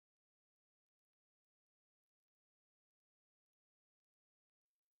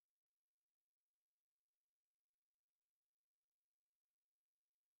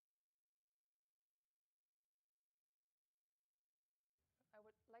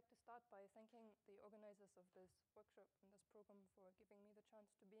start by thanking the organizers of this workshop and this program for giving me the chance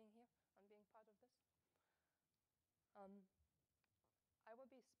to being here and being part of this. I will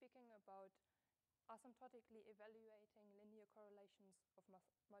be speaking about asymptotically evaluating linear correlations of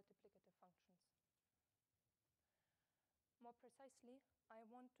multiplicative functions. More precisely, I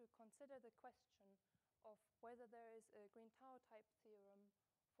want to consider the question of whether there is a Green-Tao type theorem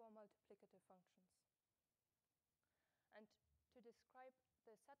for multiplicative functions. And to describe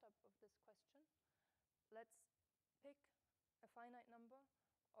the setup of this question, let's pick a finite number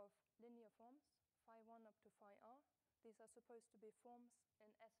of linear forms, phi1 up to phi r. These are supposed to be forms in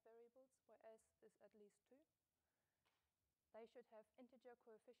s variables, where s is at least 2. They should have integer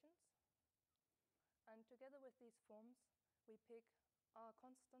coefficients. And together with these forms, we pick r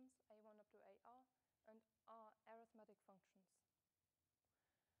constants, a1 up to ar, and r arithmetic functions.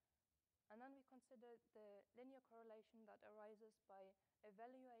 And then we consider the linear correlation that arises by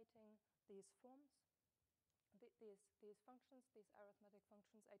evaluating these forms, these functions, these arithmetic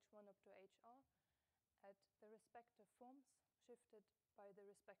functions, h1 up to hr, at the respective forms shifted by the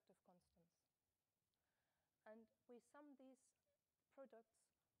respective constants. And we sum these products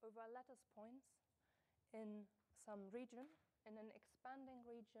over lattice points in some region, in an expanding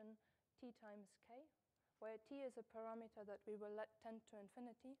region t times k, where t is a parameter that we will let tend to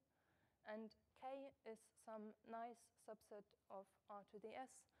infinity, and k is some nice subset of r to the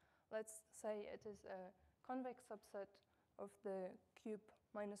s. Let's say it is a convex subset of the cube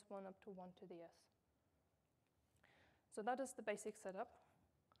minus 1 up to 1 to the s. So that is the basic setup.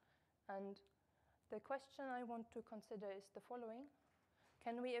 And the question I want to consider is the following.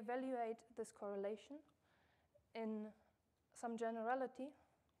 Can we evaluate this correlation in some generality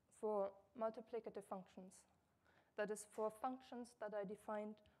for multiplicative functions? That is, for functions that are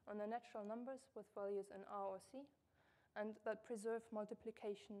defined on the natural numbers with values in r or c, and that preserve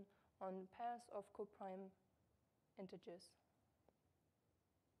multiplication on pairs of coprime integers.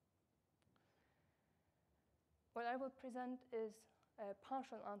 What I will present is a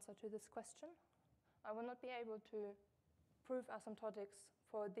partial answer to this question. I will not be able to prove asymptotics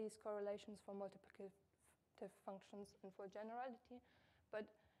for these correlations for multiplicative functions and for generality, but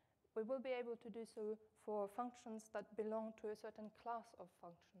we will be able to do so for functions that belong to a certain class of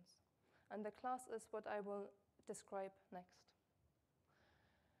functions. And the class is what I will describe next.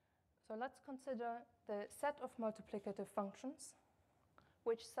 So let's consider the set of multiplicative functions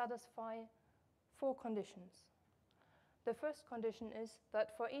which satisfy 4 conditions. The first condition is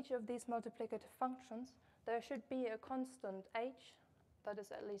that for each of these multiplicative functions, there should be a constant h, that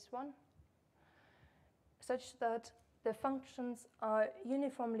is at least 1, such that the functions are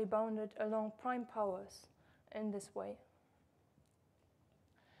uniformly bounded along prime powers in this way.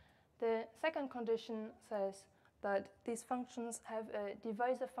 The second condition says that these functions have a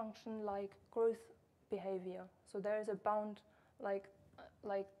divisor function-like growth behavior. So there is a bound like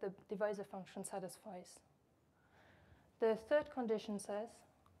the divisor function satisfies. The third condition says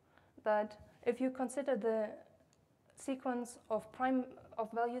that if you consider the sequence of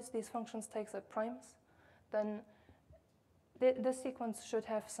values these functions take as primes, then this sequence should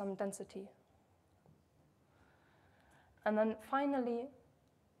have some density. And then finally,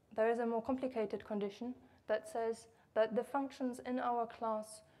 there is a more complicated condition that says that the functions in our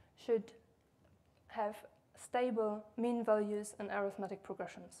class should have stable mean values and arithmetic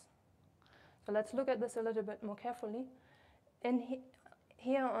progressions. So let's look at this a little bit more carefully.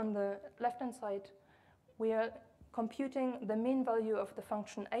 Here on the left-hand side, we are computing the mean value of the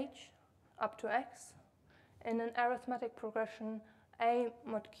function h up to x in an arithmetic progression a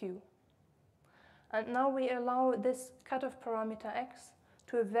mod q. And now we allow this cutoff parameter x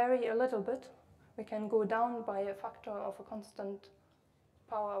to vary a little bit. We can go down by a factor of a constant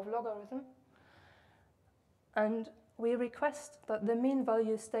power of logarithm. And we request that the mean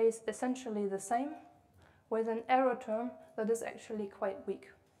value stays essentially the same, with an error term that is actually quite weak.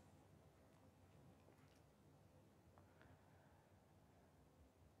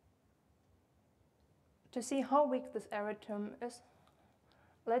 To see how weak this error term is,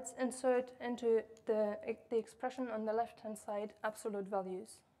 let's insert into the expression on the left-hand side absolute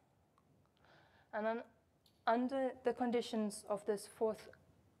values. And then under the conditions of this fourth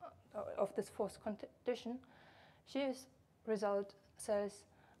condition, Xie's result says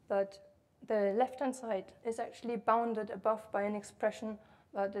that the left-hand side is actually bounded above by an expression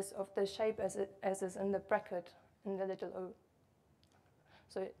that is of the shape as is in the bracket in the little o.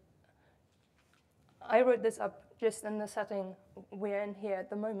 So I wrote this up just in the setting we're in here at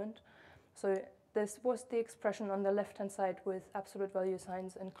the moment. So this was the expression on the left-hand side with absolute value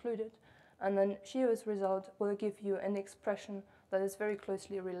signs included. And then Xie's result will give you an expression that is very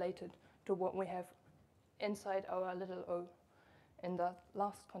closely related to what we have inside our little o in the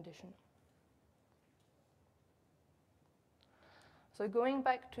last condition. So going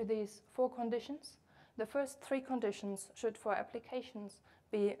back to these 4 conditions, the first 3 conditions should for applications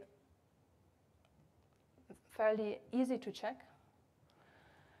be fairly easy to check.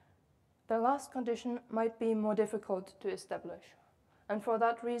 The last condition might be more difficult to establish. And for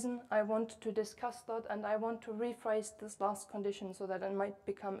that reason, I want to discuss that, and I want to rephrase this last condition so that it might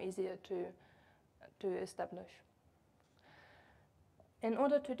become easier to establish. In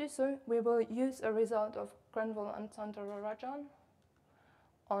order to do so, we will use a result of Grenville and Santarajan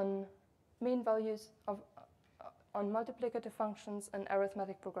on mean values on multiplicative functions and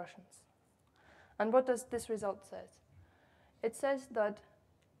arithmetic progressions. And what does this result say? It says that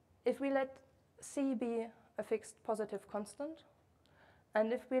if we let c be a fixed positive constant,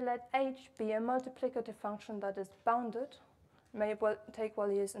 and if we let h be a multiplicative function that is bounded, may well take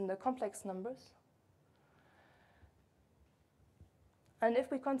values in the complex numbers, and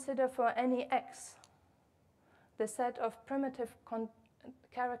if we consider for any x the set of primitive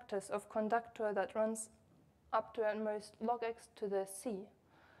characters of conductor that runs up to at most log x to the c,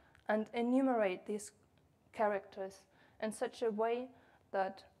 and enumerate these characters in such a way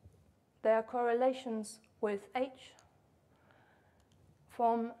that their correlations with h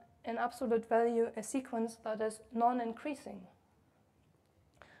form in absolute value a sequence that is non-increasing,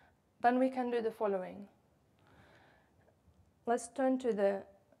 then we can do the following. Let's turn to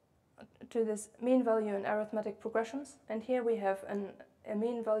this mean value in arithmetic progressions, and here we have a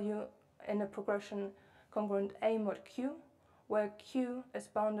mean value in a progression congruent a mod q, where q is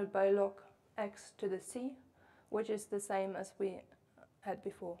bounded by log x to the c, which is the same as we had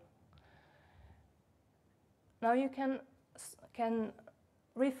before. Now you can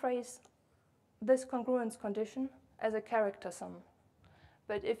rephrase this congruence condition as a character sum.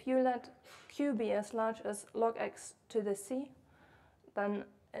 But if you let q be as large as log x to the c, then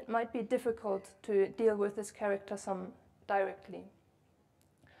it might be difficult to deal with this character sum directly.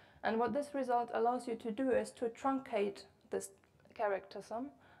 And what this result allows you to do is to truncate this character sum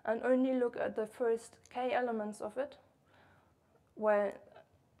and only look at the first k elements of it, where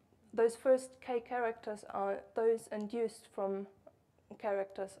those first k characters are those induced from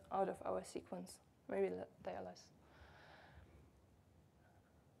characters out of our sequence. Maybe they are less.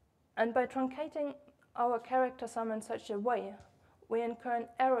 And by truncating our character sum in such a way, we incur an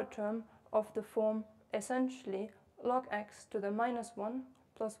error term of the form essentially log x to the -1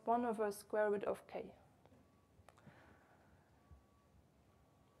 plus 1 over square root of k.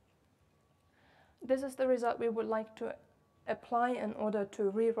 This is the result we would like to apply in order to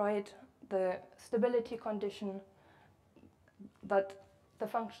rewrite the stability condition that the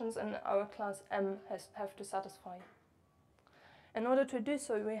functions in our class M have to satisfy. In order to do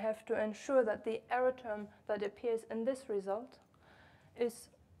so, we have to ensure that the error term that appears in this result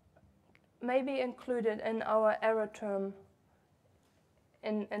may be included in our error term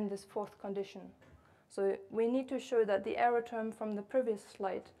in this 4th condition. So we need to show that the error term from the previous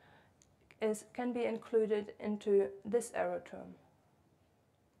slide can be included into this error term.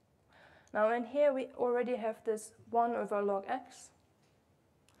 Now in here we already have this 1 over log x.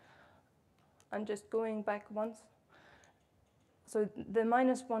 I'm just going back once. So the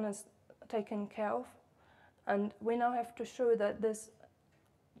 -1 is taken care of, and we now have to show that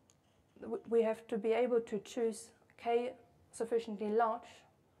we have to be able to choose k sufficiently large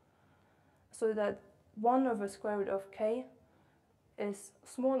so that 1 over square root of k is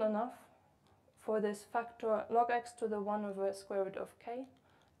small enough for this factor log x to the 1 over square root of k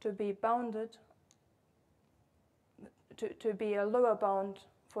to be bounded, to be a lower bound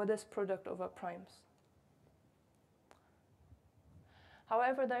for this product over primes.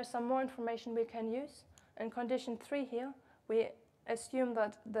 However, there's some more information we can use. In condition 3 here, we assume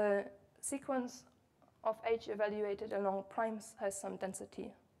that the sequence of h evaluated along primes has some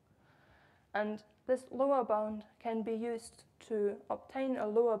density. And this lower bound can be used to obtain a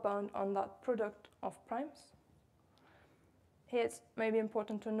lower bound on that product of primes. Here it's maybe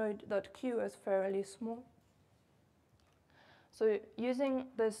important to note that q is fairly small. So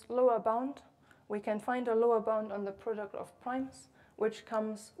using this lower bound, we can find a lower bound on the product of primes, which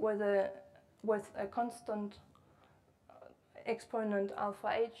comes with a constant exponent alpha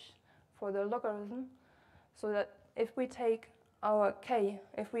h for the logarithm, so that if we take our k,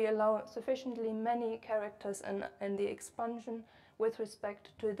 if we allow sufficiently many characters in the expansion with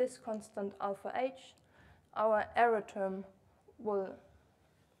respect to this constant alpha h, our error term will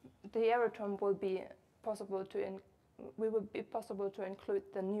be possible to include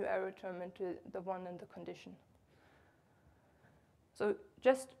the new error term into the one in the condition. So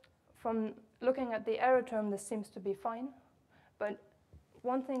just from looking at the error term, this seems to be fine. But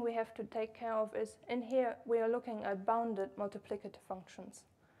one thing we have to take care of is, in here, we are looking at bounded multiplicative functions.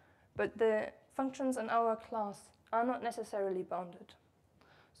 But the functions in our class are not necessarily bounded.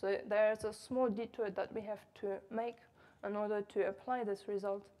 So there is a small detour that we have to make in order to apply this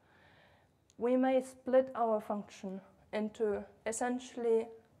result. We may split our function into essentially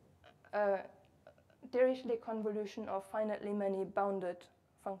a Dirichlet convolution of finitely many bounded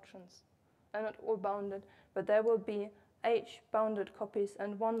functions. They're not all bounded, but there will be h bounded copies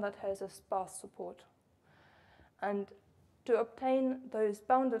and one that has a sparse support. And to obtain those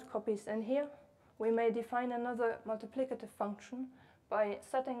bounded copies in here, we may define another multiplicative function by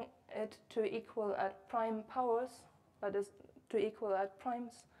setting it to equal at prime powers, that is, to equal at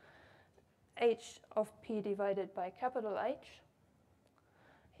primes, h of p divided by capital H.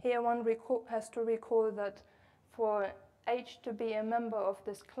 Here one has to recall that for h to be a member of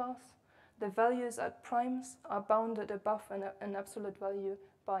this class, the values at primes are bounded above an absolute value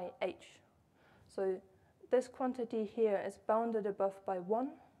by h. So this quantity here is bounded above by 1,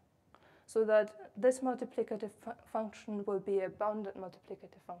 so that this multiplicative function will be a bounded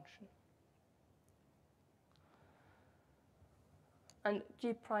multiplicative function. And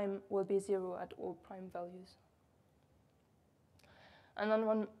g prime will be 0 at all prime values. And then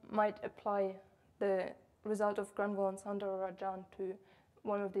one might apply the result of Granville and Sandra-Rajan to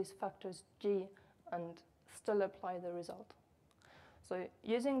one of these factors g and still apply the result. So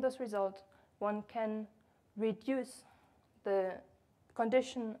using this result, one can reduce the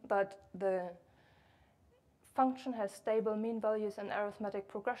condition that the function has stable mean values and arithmetic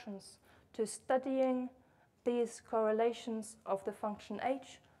progressions to studying these correlations of the function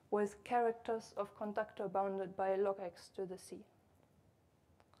h with characters of conductor bounded by log x to the c.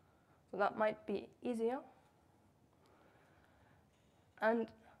 So that might be easier. And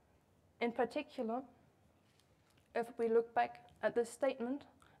in particular, if we look back at this statement,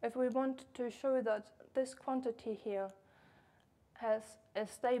 if we want to show that this quantity here has a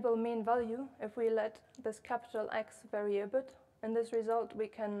stable mean value, if we let this capital X vary a bit, in this result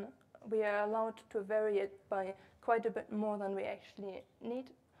we are allowed to vary it by quite a bit more than we actually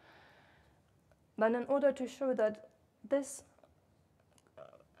need. Then in order to show that this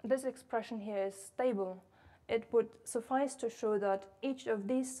expression here is stable, it would suffice to show that each of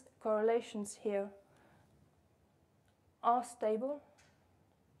these correlations here are stable.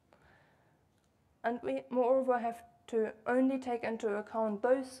 And we moreover have to only take into account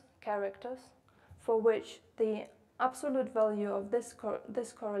those characters for which the absolute value of this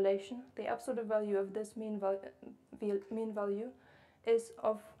correlation, the absolute value of this mean value, is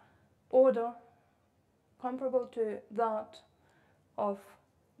of order comparable to that of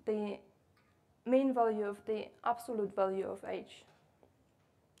the mean value of the absolute value of h.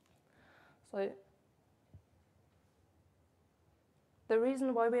 So the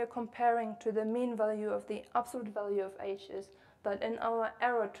reason why we are comparing to the mean value of the absolute value of h is that in our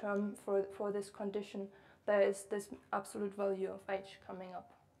error term for this condition, there is this absolute value of h coming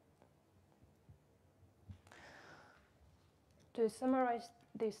up. To summarize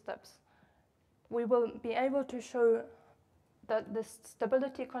these steps, we will be able to show that this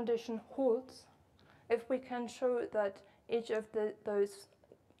stability condition holds if we can show that each of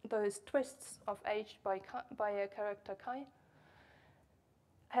those twists of h by a character chi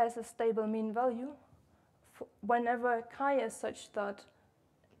has a stable mean value whenever chi is such that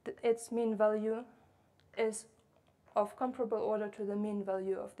its mean value is of comparable order to the mean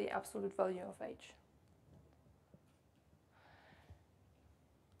value of the absolute value of h.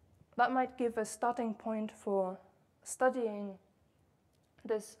 That might give a starting point for studying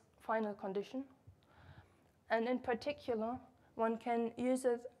this final condition. And in particular, one can use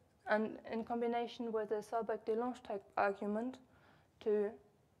it in combination with the Selbach-Delange type argument to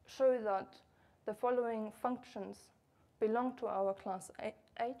show that the following functions belong to our class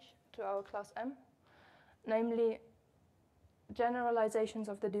H, to our class M, namely generalizations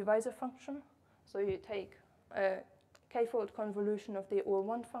of the divisor function. So you take a k-fold convolution of the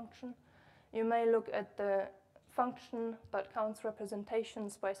all-one function. You may look at the function that counts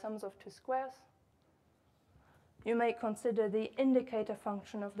representations by sums of two squares. You may consider the indicator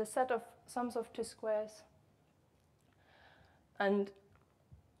function of the set of sums of two squares. And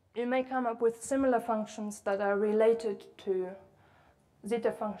you may come up with similar functions that are related to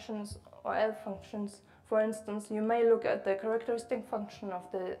zeta functions or L functions. For instance, you may look at the characteristic function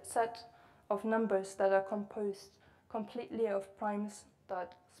of the set of numbers that are composed completely of primes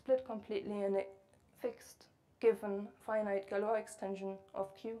that split completely in a fixed given finite Galois extension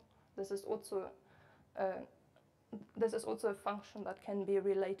of Q. This is also this is also a function that can be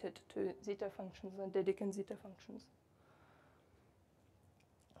related to zeta functions and Dedekind zeta functions.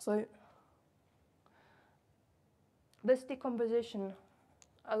 So this decomposition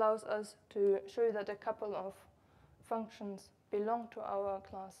allows us to show that a couple of functions belong to our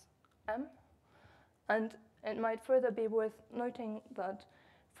class M, and it might further be worth noting that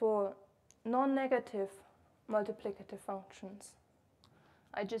for non-negative multiplicative functions,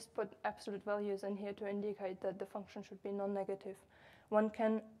 I just put absolute values in here to indicate that the function should be non-negative. One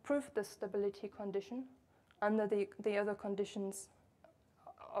can prove the stability condition under the other conditions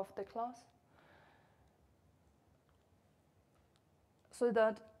of the class, so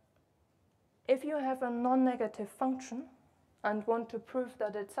that if you have a non-negative function and want to prove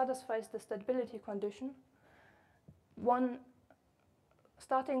that it satisfies the stability condition, one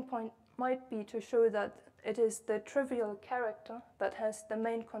starting point might be to show that it is the trivial character that has the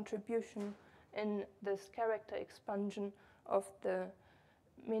main contribution in this character expansion of the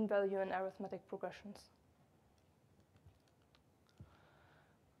mean value and arithmetic progressions.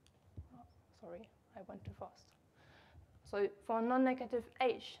 Sorry, I went too fast. So for non-negative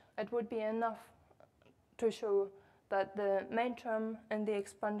h, it would be enough to show that the main term in the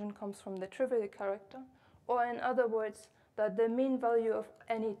expansion comes from the trivial character, or in other words, that the mean value of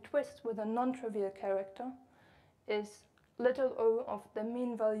any twist with a non-trivial character is little o of the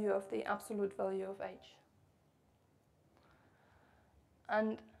mean value of the absolute value of h.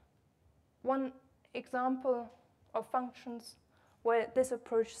 And one example of functions where this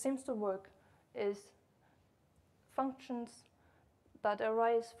approach seems to work is functions that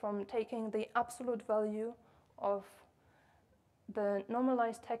arise from taking the absolute value of the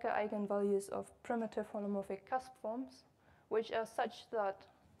normalized Hecker eigenvalues of primitive holomorphic cusp forms, which are such that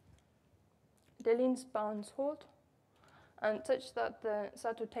Deline's bounds hold and such that the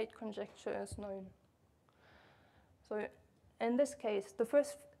Sato-Tate conjecture is known. So in this case, the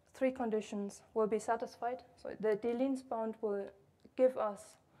first three conditions will be satisfied. So the Deline's bound will give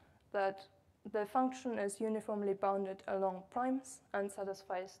us that the function is uniformly bounded along primes and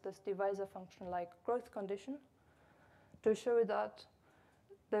satisfies this divisor function-like growth condition, to show that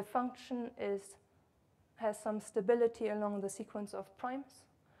the function has some stability along the sequence of primes.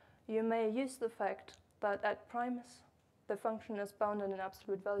 You may use the fact that at primes the function is bounded in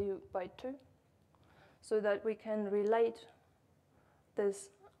absolute value by 2, so that we can relate this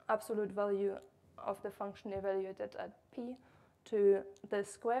absolute value of the function evaluated at p to the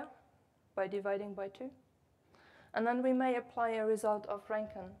square by dividing by 2. And then we may apply a result of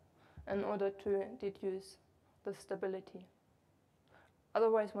Rankine in order to deduce the stability.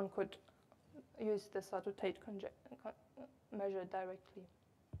 Otherwise, one could use the Sato-Tate measure directly.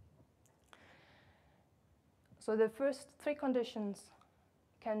 So the first three conditions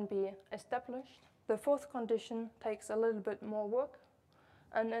can be established. The fourth condition takes a little bit more work.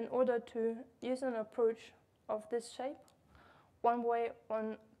 And in order to use an approach of this shape, one way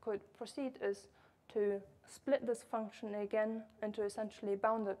one could proceed is to split this function again into essentially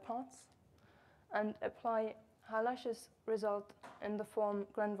bounded parts and apply Halash's result in the form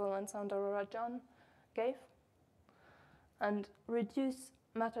Grenville and Soundara-Rajan gave, and reduce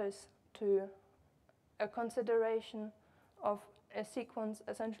matters to a consideration of a sequence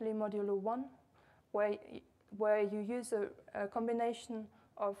essentially modulo 1, where you use a combination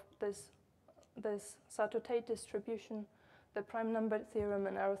of this Sato-Tate distribution, the prime number theorem,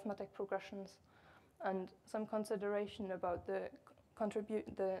 and arithmetic progressions, and some consideration about the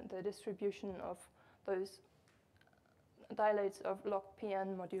distribution of those dilates of log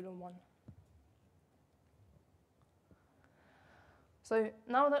Pn modulo 1. So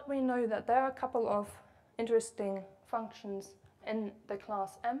now that we know that there are a couple of interesting functions in the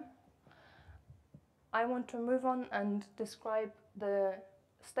class M, I want to move on and describe the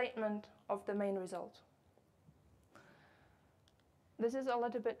statement of the main result. This is a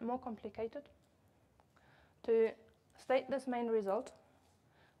little bit more complicated. To state this main result,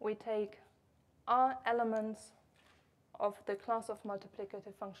 we take R elements of the class of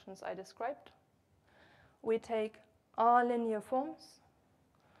multiplicative functions I described. We take R linear forms,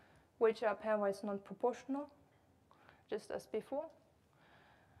 which are pairwise non-proportional, just as before.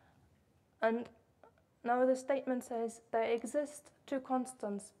 And now the statement says there exist two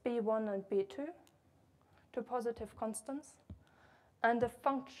constants, B1 and B2, two positive constants, and a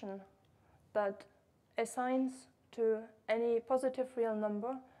function that assigns to any positive real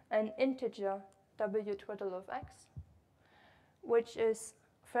number an integer w twiddle of x, which is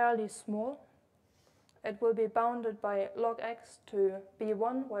fairly small. It will be bounded by log x to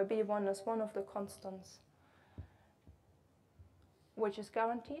b1, where b1 is one of the constants which is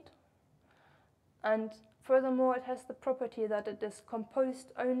guaranteed. And furthermore, it has the property that it is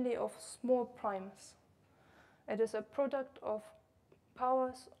composed only of small primes. It is a product of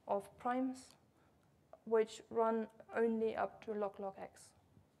powers of primes which run only up to log x.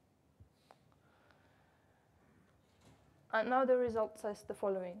 And now the result says the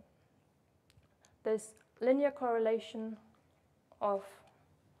following. This linear correlation of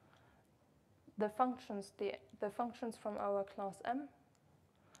the functions from our class M.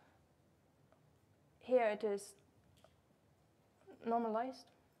 Here it is normalized.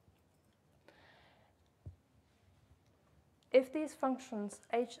 If these functions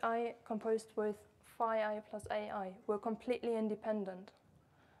hi composed with phi I plus ai were completely independent,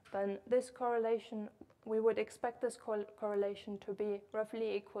 then this correlation, we would expect this correlation to be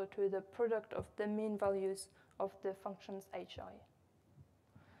roughly equal to the product of the mean values of the functions hi.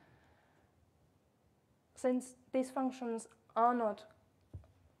 Since these functions are not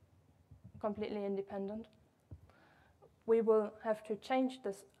completely independent, we will have to change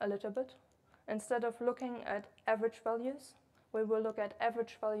this a little bit. Instead of looking at average values, we will look at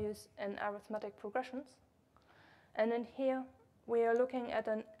average values in arithmetic progressions. And in here, we are looking at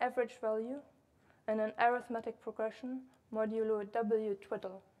an average value in an arithmetic progression modulo w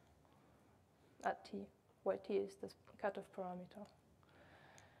twiddle at t, where t is this cutoff parameter.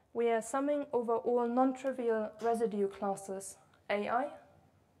 We are summing over all non-trivial residue classes ai.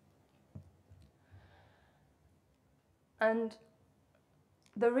 And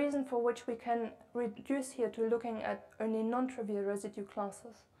the reason for which we can reduce here to looking at only non-trivial residue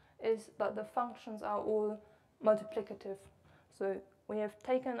classes is that the functions are all multiplicative. So we have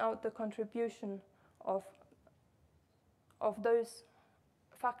taken out the contribution of those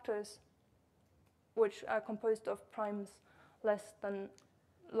factors which are composed of primes less than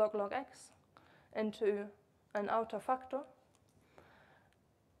log x into an outer factor.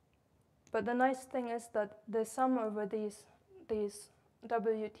 But the nice thing is that the sum over these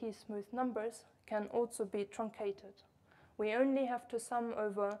WT smooth numbers can also be truncated. We only have to sum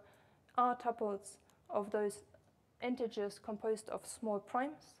over r tuples of those integers composed of small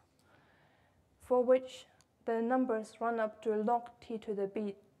primes, for which the numbers run up to log t to the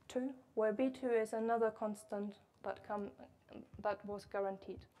b2, where b2 is another constant that was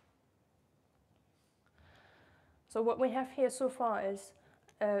guaranteed. So what we have here so far is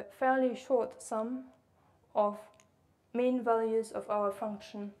a fairly short sum of mean values of our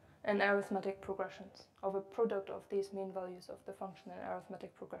function in arithmetic progressions, of a product of these mean values of the function in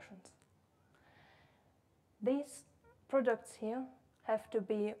arithmetic progressions. These products here have to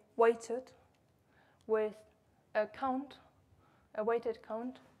be weighted with a weighted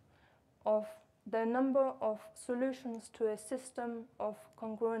count of the number of solutions to a system of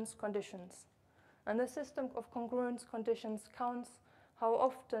congruence conditions. And the system of congruence conditions counts how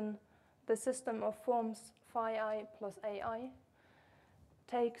often the system of forms phi I plus ai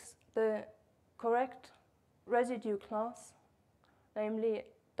takes the correct residue class, namely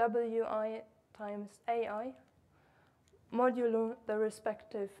wi times ai, modulo the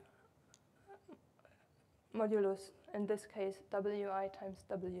respective modulus, in this case wi times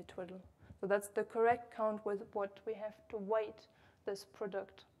w twiddle. So that's the correct count with what we have to weight this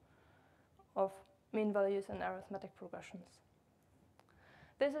product of mean values in arithmetic progressions.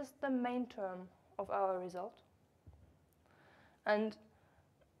 This is the main term of our result. And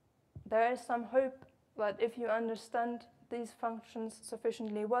there is some hope that if you understand these functions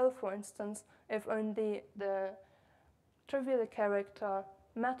sufficiently well, for instance, if only the trivial character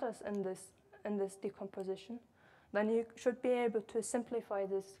matters in this decomposition, then you should be able to simplify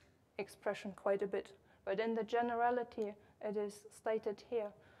this expression quite a bit. But in the generality it is stated here,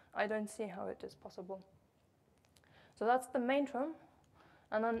 I don't see how it is possible. So that's the main term.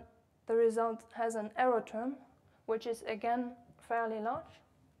 And then the result has an error term, which is again fairly large.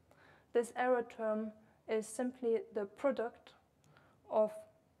 This error term is simply the product of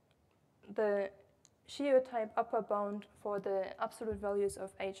the shear type upper bound for the absolute values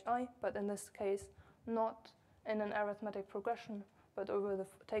of hi, but in this case not in an arithmetic progression, but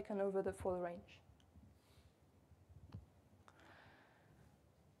taken over the full range.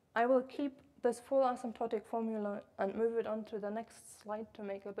 I will keep this full asymptotic formula and move it on to the next slide to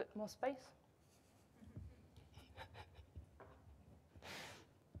make a bit more space.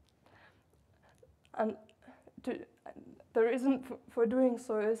 And the reason for doing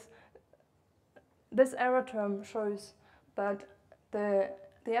so is this error term shows that the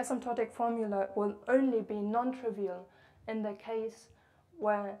asymptotic formula will only be non-trivial in the case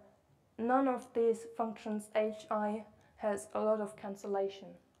where none of these functions hi has a lot of cancellation.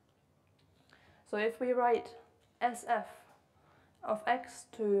 So if we write sf of x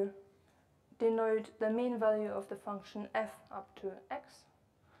to denote the mean value of the function f up to x,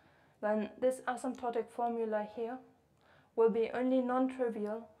 then this asymptotic formula here will be only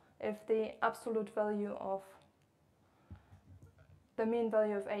non-trivial if the absolute value of the mean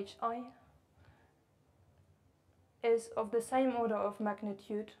value of hi is of the same order of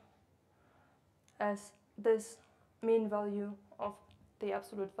magnitude as this mean value of the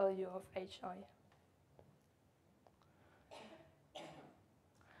absolute value of hi.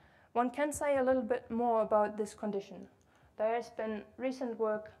 One can say a little bit more about this condition. There has been recent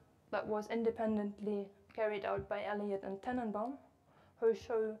work that was independently carried out by Elliott and Tenenbaum, who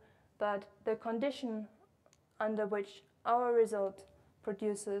show that the condition under which our result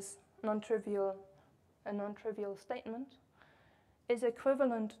produces a non-trivial statement is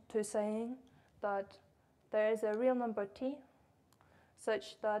equivalent to saying that there is a real number t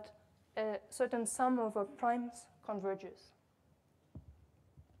such that a certain sum over primes converges.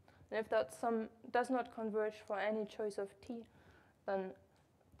 And if that sum does not converge for any choice of t, then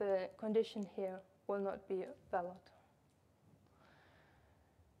the condition here will not be valid.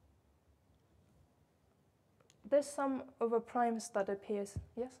 This sum over primes that appears,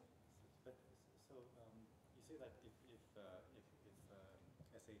 yes? But, so you say that if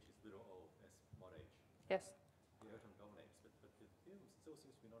SH is little o as mod h, Yes. the atom dominates, but the theorem still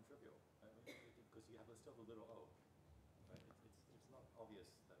seems to be non-trivial, right? Because you have still the little o, right? It's not obvious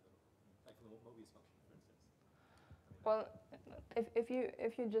that like the Mobius function, for instance. Well, if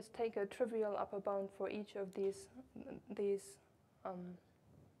you just take a trivial upper bound for each of these you get the atom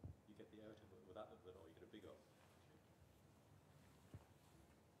without the little, you get a big O.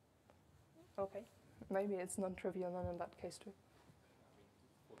 Okay, maybe it's non-trivial then in that case too. I mean,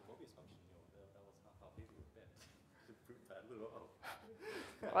 for the Mobius function, that was not how big it would have been to prove that little O.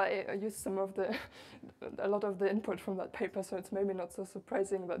 Well, I used a lot of the input from that paper, so it's maybe not so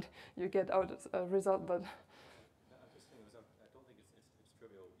surprising that you get out a result that. No, I'm just saying, I don't think it's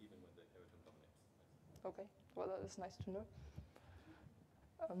trivial even when the atom dominates. Okay, well that is nice to know.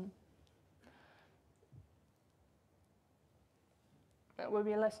 It will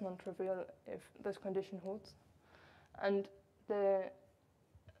be less non-trivial if this condition holds, and the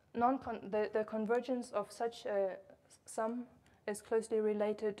convergence of such a sum is closely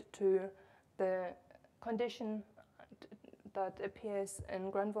related to the condition that appears in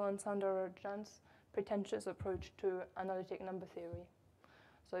Granville and Sandor-Jan's pretentious approach to analytic number theory.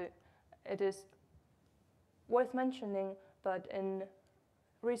 So it is worth mentioning that in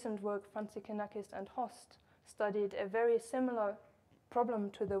recent work, Franzikinakis and Host studied a very similar problem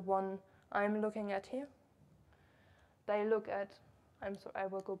to the one I'm looking at here. They look at, I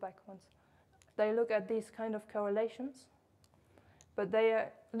will go back once. They look at these kind of correlations, but they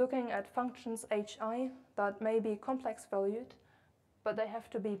are looking at functions hi that may be complex valued, but they have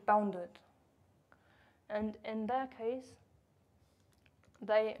to be bounded. And in their case,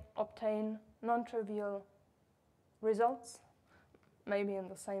 they obtain non-trivial results, maybe in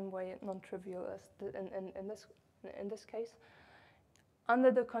the same way non-trivial as in this case,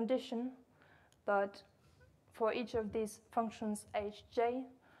 under the condition that for each of these functions hj,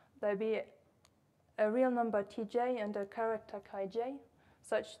 there be a real number tj and a character kj,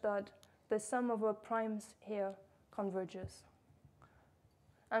 such that the sum over primes here converges.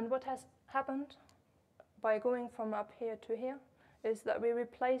 And what has happened by going from up here to here is that we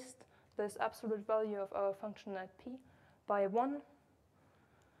replaced this absolute value of our function at p by 1.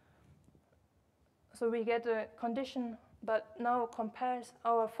 So we get a condition that now compares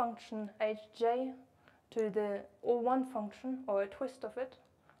our function hj to the O1 function, or a twist of it,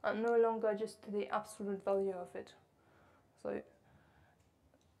 and no longer just to the absolute value of it. So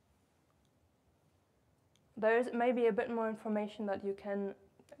there is maybe a bit more information that you can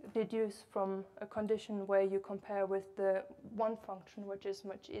deduce from a condition where you compare with the one function, which is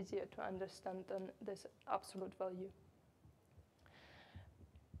much easier to understand than this absolute value.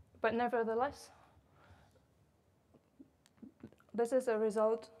 But nevertheless, this is a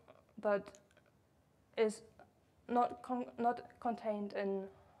result that is not contained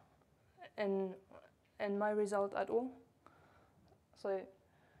in my result at all. So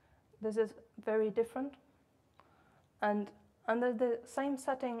this is very different. And under the same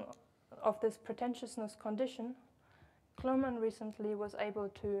setting of this pretentiousness condition, Kloman recently was able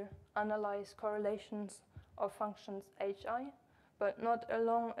to analyze correlations of functions hi, but not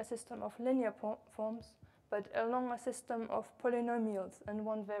along a system of linear forms, but along a system of polynomials and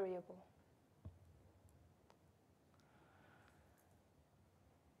one variable.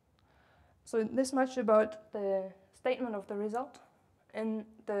 So this much about the statement of the result. In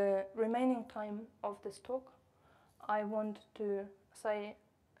the remaining time of this talk, I want to say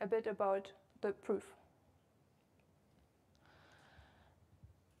a bit about the proof.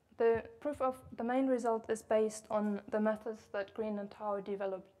 The proof of the main result is based on the methods that Green and Tao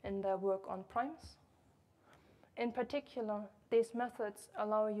developed in their work on primes. In particular, these methods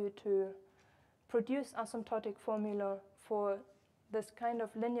allow you to produce asymptotic formula for this kind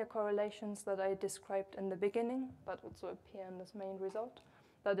of linear correlations that I described in the beginning, that also appear in this main result.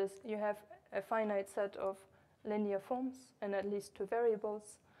 That is, you have a finite set of linear forms and at least two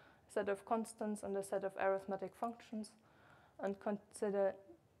variables, a set of constants and a set of arithmetic functions, and consider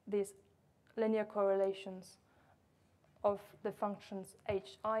these linear correlations of the functions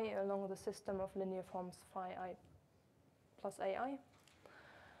hi along the system of linear forms phi I plus ai.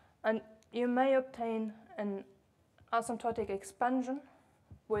 And you may obtain an asymptotic expansion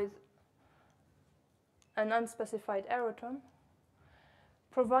with an unspecified error term,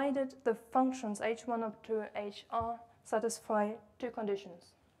 provided the functions h1 up to hr satisfy two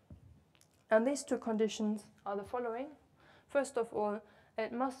conditions. And these two conditions are the following. First of all,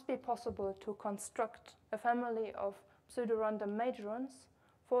 it must be possible to construct a family of pseudorandom majorons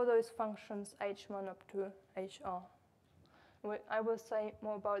for those functions h1 up to hr. I will say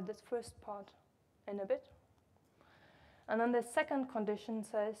more about this first part in a bit. And then the second condition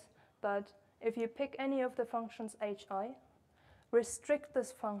says that if you pick any of the functions hi, restrict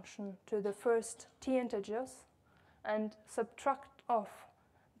this function to the first t integers and subtract off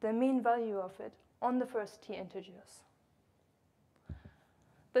the mean value of it on the first t integers.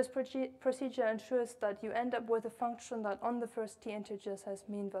 This procedure ensures that you end up with a function that on the first t integers has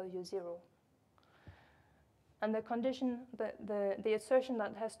mean value 0. And the condition, the assertion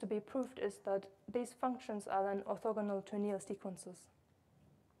that has to be proved is that these functions are then orthogonal to Néel sequences,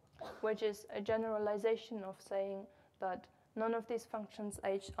 which is a generalization of saying that none of these functions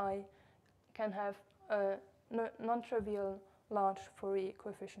hi can have a non-trivial large Fourier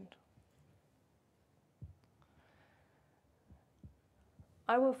coefficient.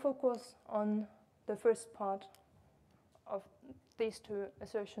 I will focus on the first part of these two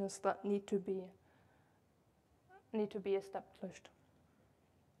assertions that need to be established.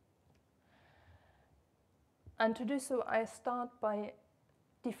 And to do so, I start by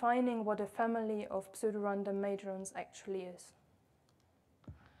defining what a family of pseudorandom majorons actually is.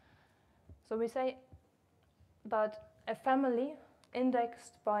 So we say that a family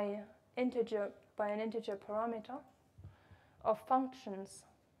indexed by an integer parameter of functions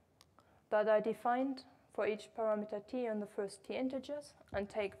that are defined for each parameter t on the first t integers and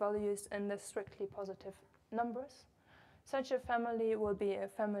take values in the strictly positive numbers. Such a family will be a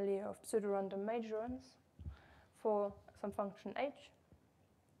family of pseudorandom majorons for some function h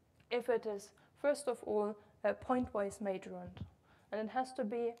if it is, first of all, a pointwise majorand. And it has to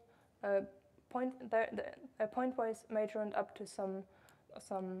be a pointwise majorand up to some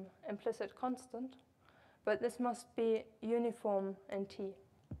implicit constant, but this must be uniform in t.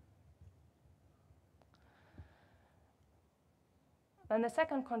 Then the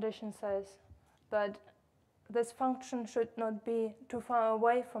second condition says that this function should not be too far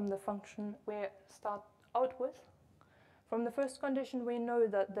away from the function we start out with. From the first condition, we know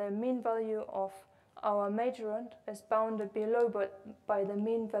that the mean value of our majorand is bounded below by the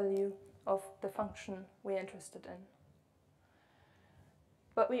mean value of the function we're interested in.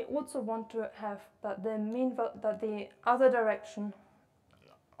 But we also want to have that the other direction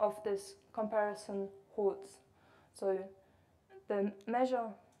of this comparison holds. So the measure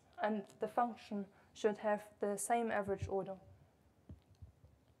and the function should have the same average order.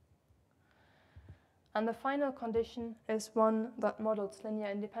 And the final condition is one that models linear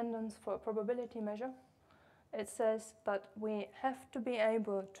independence for a probability measure. It says that we have to be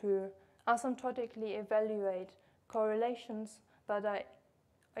able to asymptotically evaluate correlations that are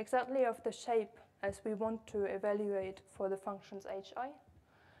exactly of the shape as we want to evaluate for the functions hi,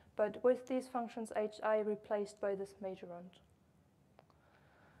 but with these functions hi replaced by this majorand.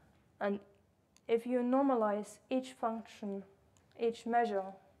 And if you normalize each function, each measure,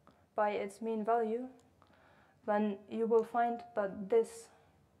 by its mean value, then you will find that this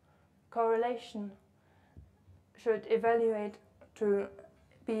correlation should evaluate to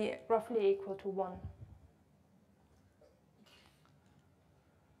be roughly equal to 1.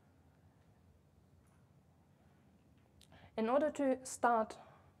 In order to start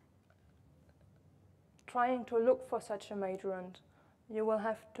trying to look for such a majorand, you will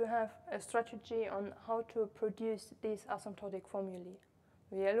have to have a strategy on how to produce these asymptotic formulae.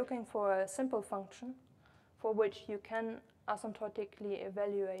 We are looking for a simple function for which you can asymptotically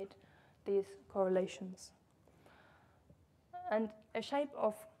evaluate these correlations. And a shape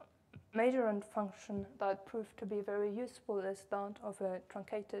of majorant function that proved to be very useful is that of a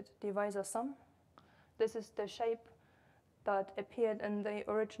truncated divisor sum. This is the shape that appeared in the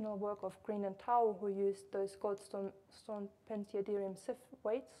original work of Green and Tao, who used those Goldstone-Penziaderium Sif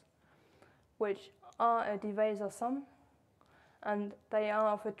weights, which are a divisor sum, and they are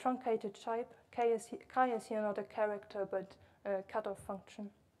of a truncated type. Chi is here not a character, but a cutoff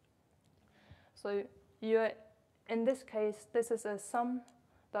function. So in this case, this is a sum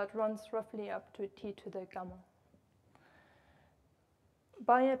that runs roughly up to t to the gamma.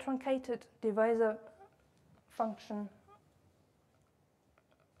 By a truncated divisor function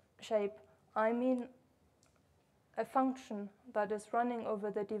shape, I mean a function that is running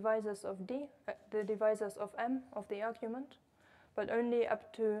over the divisors of d, the divisors of m, of the argument, but only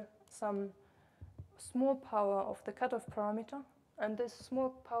up to some small power of the cutoff parameter, and this small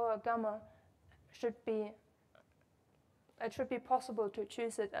power gamma should be possible to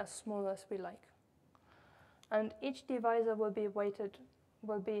choose it as small as we like. And each divisor will be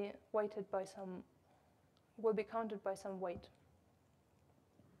counted by some weight.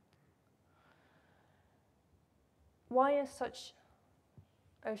 Why is such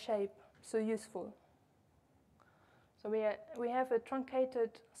a shape so useful? So we have a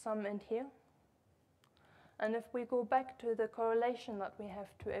truncated sum in here, and if we go back to the correlation that we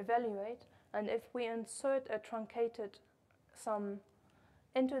have to evaluate, and if we insert a truncated sum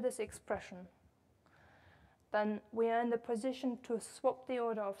into this expression, then we are in the position to swap the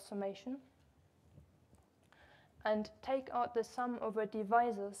order of summation and take out the sum over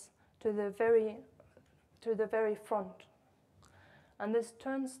divisors to the very front. And this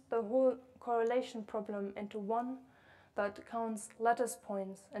turns the whole correlation problem into one that counts lattice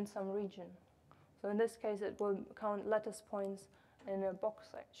points in some region. So in this case, it will count lattice points in a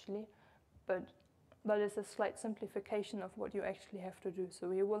box, actually, but that is a slight simplification of what you actually have to do.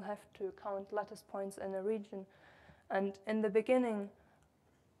 So you will have to count lattice points in a region. And in the beginning,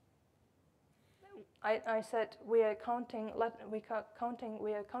 I said we are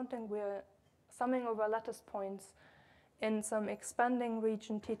summing over lattice points in some expanding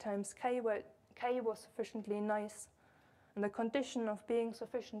region t times k, where k was sufficiently nice. And the condition of being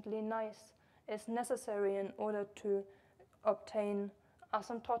sufficiently nice is necessary in order to obtain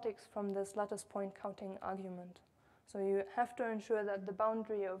asymptotics from this lattice point counting argument. So you have to ensure that the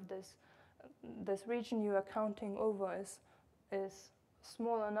boundary of this region you are counting over is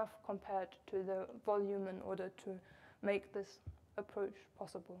small enough compared to the volume in order to make this approach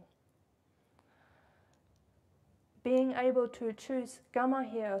possible. Being able to choose gamma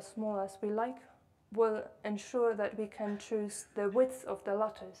here as small as we like will ensure that we can choose the width of the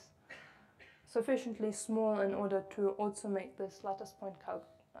lattice sufficiently small in order to also make this lattice point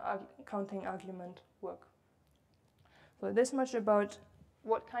counting argument work. So this much about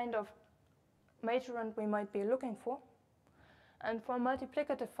what kind of majorant we might be looking for. And for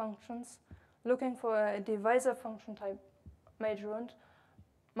multiplicative functions, looking for a divisor function type majorant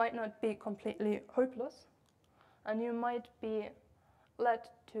might not be completely hopeless, and you might be led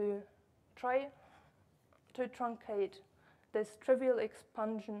to try to truncate this trivial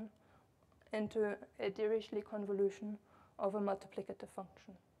expansion into a Dirichlet convolution of a multiplicative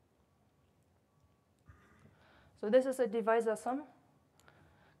function. So this is a divisor sum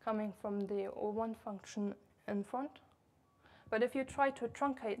coming from the O1 function in front. But if you try to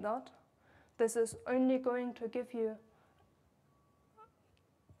truncate that, this is only going to give you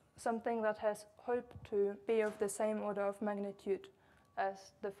something that has hope to be of the same order of magnitude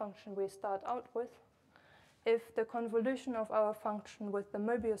as the function we start out with, if the convolution of our function with the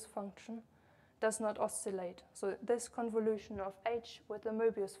Mobius function does not oscillate. So this convolution of h with the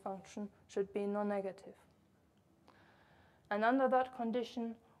Mobius function should be non-negative. And under that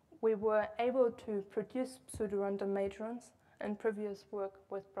condition, we were able to produce pseudorandom majorants in previous work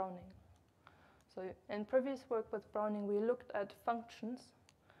with Browning. So in previous work with Browning, we looked at functions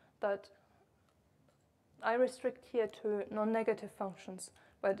that I restrict here to non-negative functions,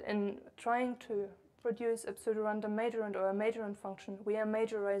 but in trying to produce a pseudorandom majorant or a majorant function, we are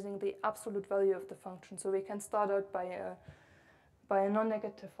majorizing the absolute value of the function. So we can start out by a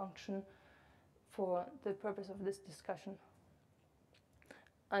non-negative function for the purpose of this discussion.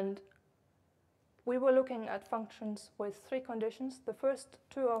 And we were looking at functions with three conditions, the first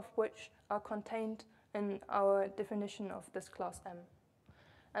two of which are contained in our definition of this class M.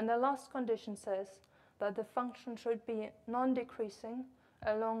 And the last condition says that the function should be non-decreasing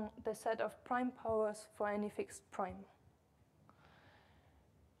along the set of prime powers for any fixed prime.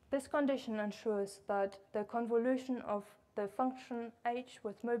 This condition ensures that the convolution of the function h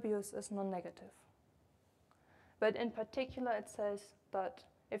with Mobius is non-negative. But in particular, it says that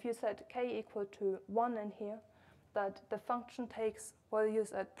if you set k equal to 1 in here, that the function takes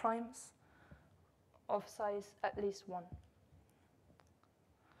values at primes of size at least 1.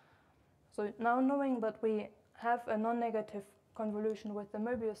 So now knowing that we have a non-negative convolution with the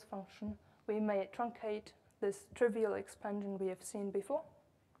Möbius function, we may truncate this trivial expansion we have seen before,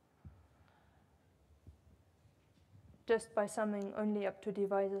 just by summing only up to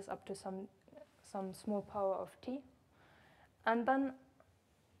divisors up to some small power of t. And then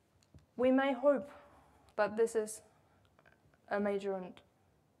we may hope that this is a majorant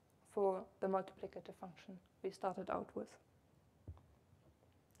for the multiplicative function we started out with.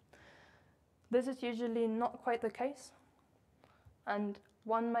 This is usually not quite the case, and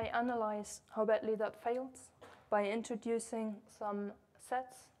one may analyze how badly that fails by introducing some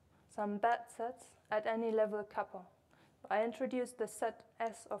sets, some bad sets, at any level kappa. I introduced the set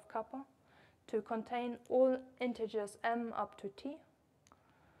S of kappa to contain all integers m up to t,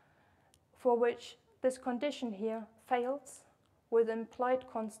 for which this condition here fails with implied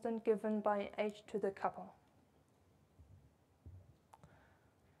constant given by h to the kappa.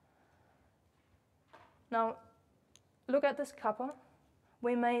 Now, look at this kappa.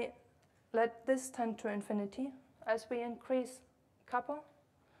 We may let this tend to infinity. As we increase kappa,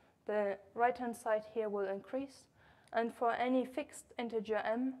 the right-hand side here will increase. And for any fixed integer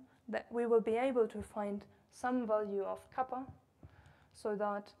m, that we will be able to find some value of kappa, so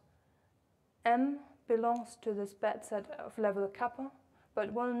that m belongs to this bed set of level kappa,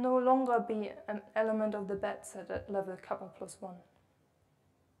 but will no longer be an element of the bed set at level kappa plus 1.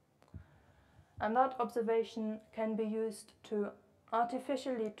 And that observation can be used to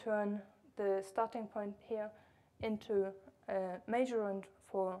artificially turn the starting point here into a majorant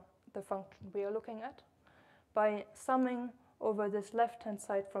for the function we are looking at by summing over this left-hand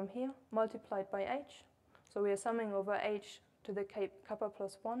side from here multiplied by h. So we are summing over h to the kappa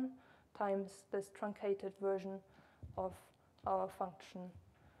plus 1 times this truncated version of our function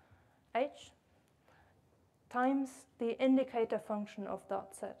h times the indicator function of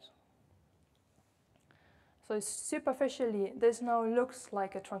that set. So superficially, this now looks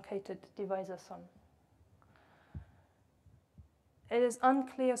like a truncated divisor sum. It is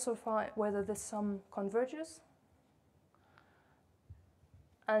unclear so far whether this sum converges.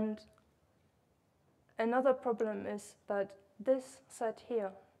 And another problem is that this set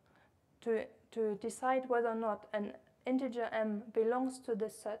here, to decide whether or not an integer m belongs to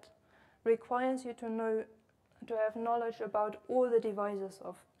this set, requires you to have knowledge about all the divisors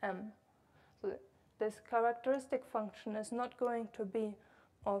of m. So this characteristic function is not going to be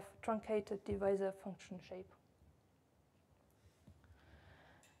of truncated divisor function shape.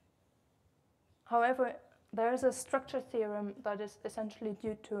 However, there is a structure theorem that is essentially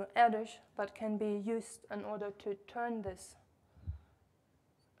due to Erdős that can be used in order to turn this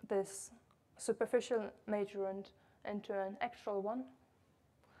superficial majorant into an actual one.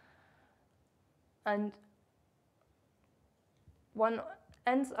 And one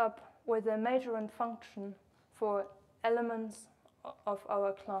ends up with a majorant function for elements of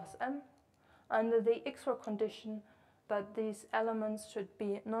our class M under the XOR condition that these elements should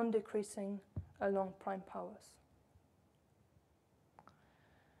be non-decreasing along prime powers.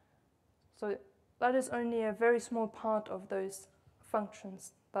 So that is only a very small part of those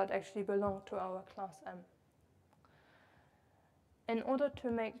functions that actually belong to our class M. In order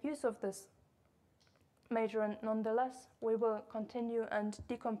to make use of this majorant nonetheless, we will continue and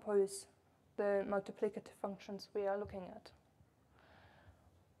decompose the multiplicative functions we are looking at.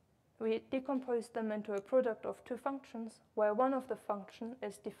 We decompose them into a product of two functions, where one of the function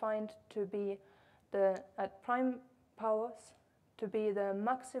is defined to be at prime powers, to be the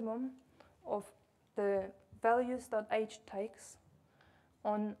maximum of the values that h takes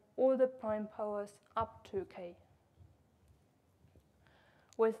on all the prime powers up to k.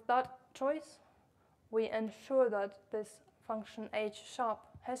 With that choice, we ensure that this function h sharp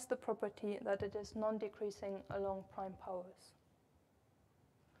has the property that it is non-decreasing along prime powers.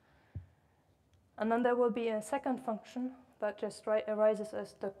 And then there will be a second function that just arises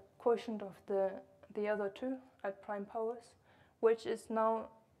as the quotient of the other two at prime powers, which is now,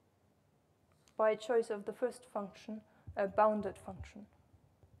 by choice of the first function, a bounded function.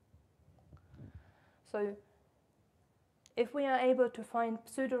 So if we are able to find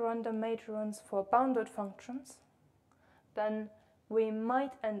pseudo-random majorants for bounded functions, then we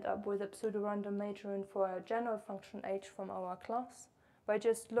might end up with a pseudo-random majorant for a general function h from our class by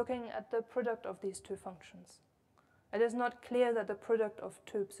just looking at the product of these two functions. It is not clear that the product of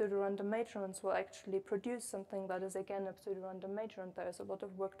two pseudo-random majorants will actually produce something that is again a pseudo-random majorant. There is a lot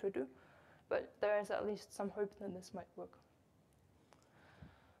of work to do, but there is at least some hope that this might work.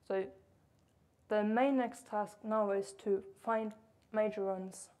 So the main next task now is to find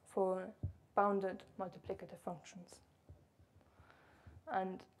majorons for bounded multiplicative functions.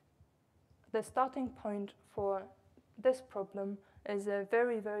 And the starting point for this problem is a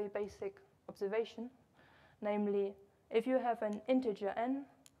very, very basic observation, namely, if you have an integer n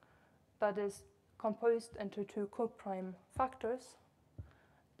that is composed into two coprime factors,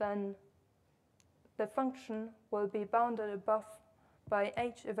 then the function will be bounded above by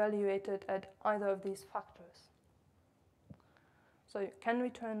h evaluated at either of these factors. So can we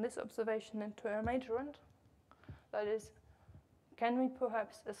turn this observation into a majorand? That is, can we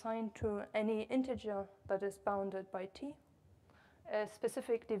perhaps assign to any integer that is bounded by t a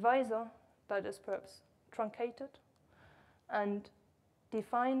specific divisor that is perhaps truncated, and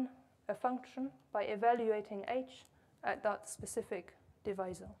define a function by evaluating h at that specific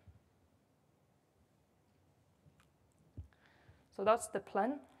divisor? So that's the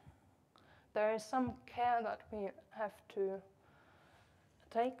plan. There is some care that we have to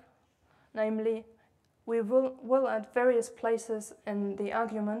take, namely, we will at various places in the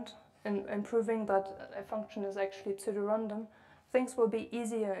argument, in proving that a function is actually pseudorandom, things will be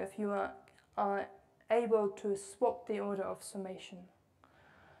easier if you are able to swap the order of summation.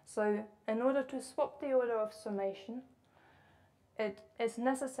 So in order to swap the order of summation, it is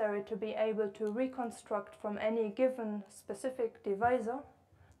necessary to be able to reconstruct from any given specific divisor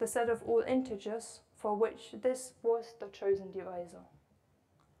the set of all integers for which this was the chosen divisor.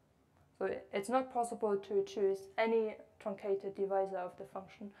 So it's not possible to choose any truncated divisor of the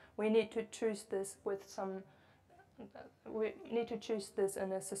function. We need to choose this with some. We need to choose this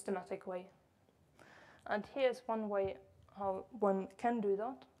in a systematic way. And here's one way how one can do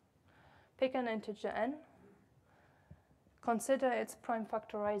that. Pick an integer n, consider its prime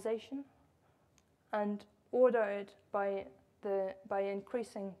factorization, and order it by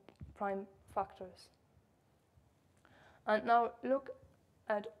increasing prime factors. And now look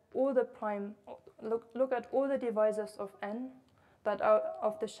at all the divisors of n that are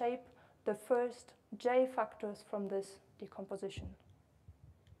of the shape the first j factors from this decomposition.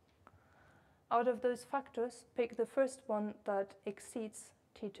 Out of those factors, pick the first one that exceeds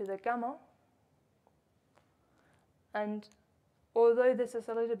t to the gamma. And although this is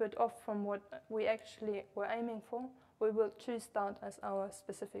a little bit off from what we actually were aiming for, we will choose that as our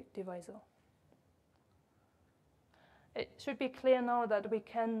specific divisor. It should be clear now that we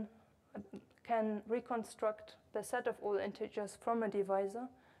can reconstruct the set of all integers from a divisor,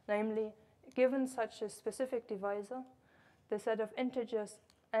 namely, given such a specific divisor, the set of integers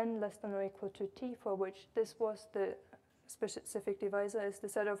n less than or equal to t, for which this was the specific divisor, is the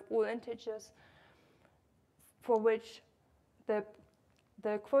set of all integers for which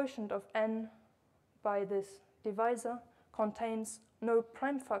the quotient of n by this divisor contains no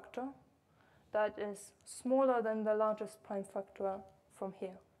prime factor that is smaller than the largest prime factor from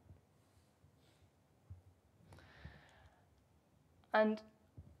here. And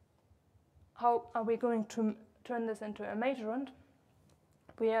how are we going to turn this into a majorand?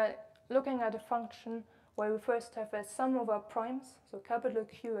 We are looking at a function where we first have a sum over primes, so capital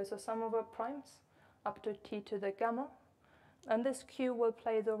Q is a sum over primes up to t to the gamma, and this Q will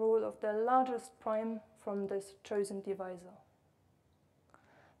play the role of the largest prime from this chosen divisor.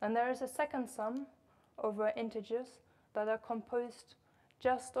 And there is a second sum over integers that are composed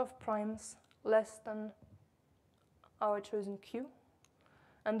just of primes less than our chosen Q,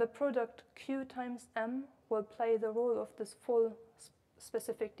 and the product Q times M will play the role of this full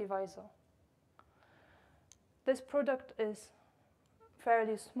specific divisor. This product is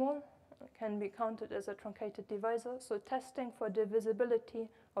fairly small, can be counted as a truncated divisor, so testing for divisibility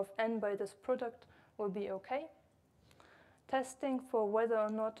of n by this product will be okay. Testing for whether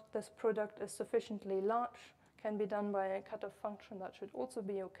or not this product is sufficiently large can be done by a cutoff function that should also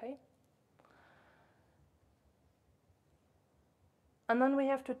be okay. And then we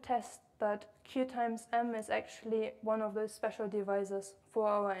have to test that Q times M is actually one of those special divisors for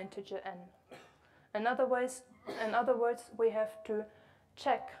our integer n. In other words, we have to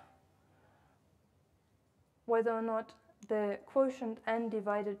check whether or not the quotient n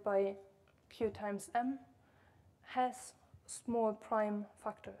divided by Q times M has small prime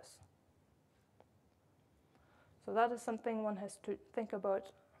factors. So that is something one has to think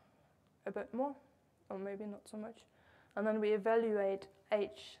about a bit more, or maybe not so much. And then we evaluate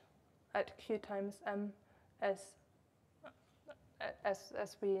h at Q times M as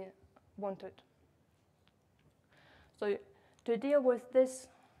we wanted. So to deal with this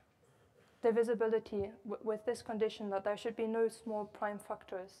divisibility, with this condition that there should be no small prime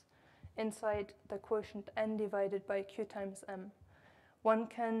factors inside the quotient n divided by Q times M, one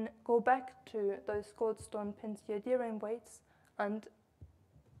can go back to those Goldstone Pinsier-Deering weights and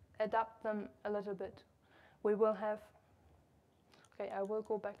adapt them a little bit. We will have, okay, I will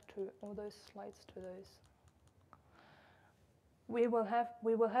go back to all those slides to those. We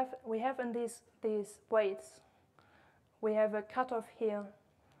have in these weights, we have a cutoff here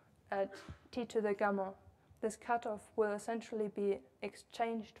at t to the gamma. This cutoff will essentially be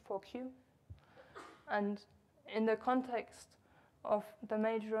exchanged for q. And in the context of the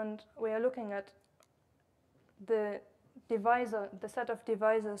majorand, we are looking at the divisor, the set of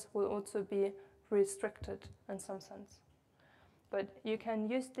divisors will also be restricted in some sense. But you can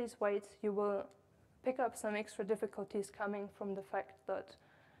use these weights. You will pick up some extra difficulties coming from the fact that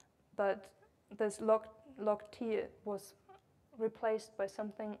this log t was replaced by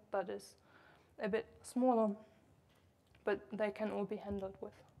something that is a bit smaller, but they can all be handled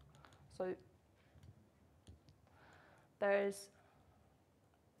with. So there is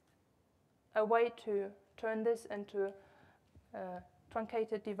a way to turn this into a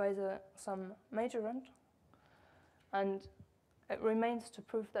truncated divisor sum majorand, and it remains to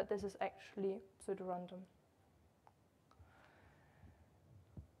prove that this is actually pseudorandom.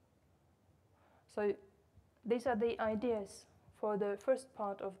 So these are the ideas for the first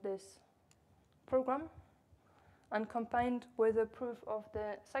part of this program, and combined with the proof of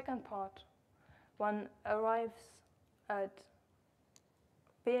the second part, one arrives at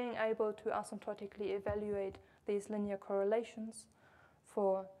being able to asymptotically evaluate these linear correlations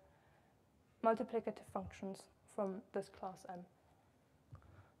for multiplicative functions from this class M.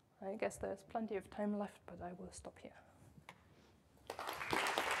 I guess there's plenty of time left, but I will stop here.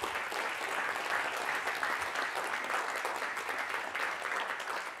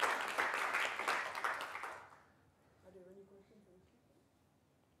 Are there any questions?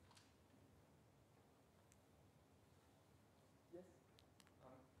 Yes?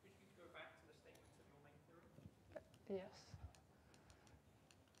 Could you go back to the statements of your main theorem? Yes.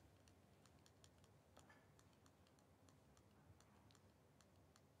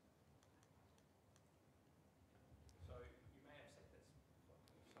 So you may have said this,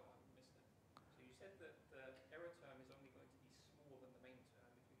 so I missed it. So you said that the error term is only going to be smaller than the main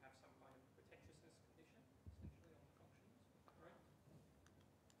term if you have some kind of pretentiousness condition, essentially, on the functions, right?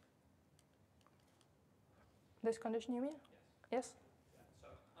 This condition, you mean? Yes. Yes. Yeah.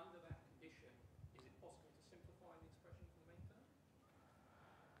 So under that condition, is it possible to simplify the expression for the main term?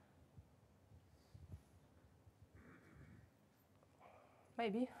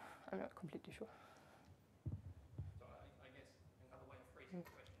 Maybe. I'm not completely sure. So I guess another way of phrasing the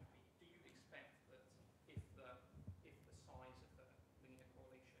question would be, do you expect that if the size of the linear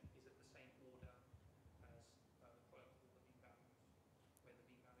correlation is at the same order as the product of all the v-values, where the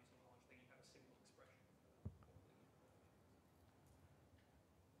v-values are large, then you have a simple expression for what the linear correlation is?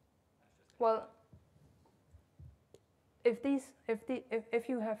 That's just Well, if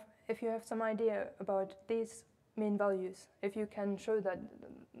you have some idea about these mean values, if you can show that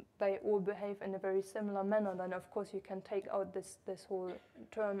they all behave in a very similar manner, then of course you can take out this whole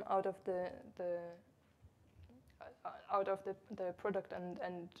term out of the product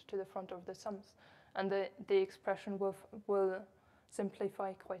and to the front of the sums, and the expression will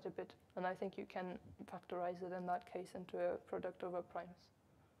simplify quite a bit, and I think you can factorize it in that case into a product over primes.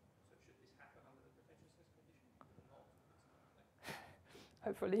 So should this happen under the pretentiousness condition or not?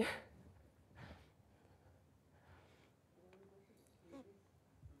 Hopefully.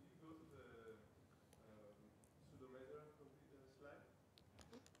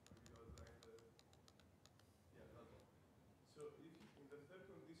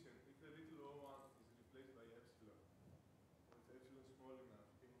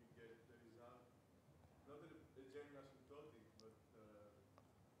 General asymptotic,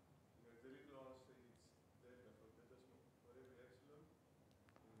 but the little one say it's delta for delta for every epsilon.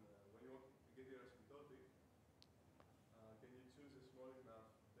 And when you want to get your asymptotic, can you choose a small enough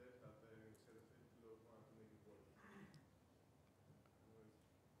delta there instead of a little one to make it work?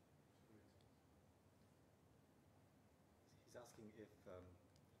 He's asking if for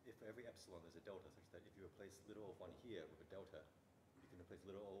every epsilon there's a delta, such that if you replace little o of 1 here with a delta, you can replace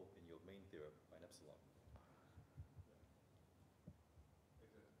little o in your main theorem by an epsilon.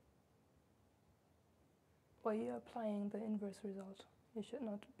 Well, you're applying the inverse result. You should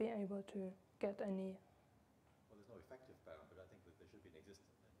not be able to get any. Well, there's no effective bound, but I think that there should be an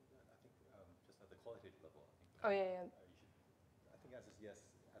existence. I think just at the qualitative level, I think. Oh yeah, yeah. You should. I think the answer is yes,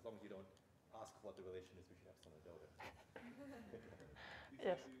 as long as you don't ask what the relation is between epsilon and delta.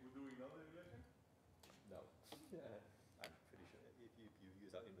 Yes. We do we know the relation? No. I'm pretty sure. If you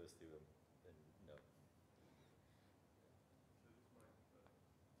use our inverse theorem, then no. So this might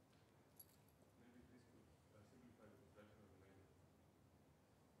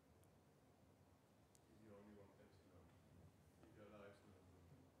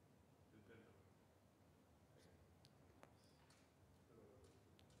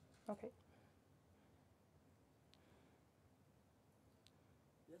Okay.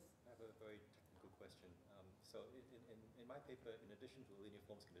 Yes? I have a very technical question. So in my paper, in addition to the linear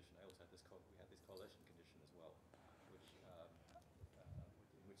forms condition, I also had this we had this correlation condition as well, which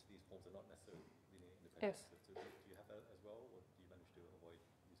in which these forms are not necessarily linear independent. Yes. So do you have that as well, or do you manage to avoid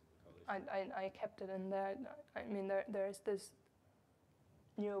using the correlation? I kept it in there. I mean, there is this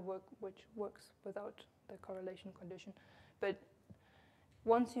newer work which works without the correlation condition. But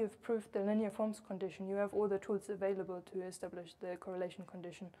once you've proved the linear forms condition, you have all the tools available to establish the correlation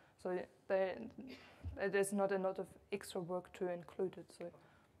condition. So there's not a lot of extra work to include it. So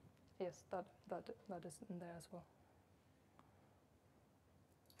yes, that is in there as well.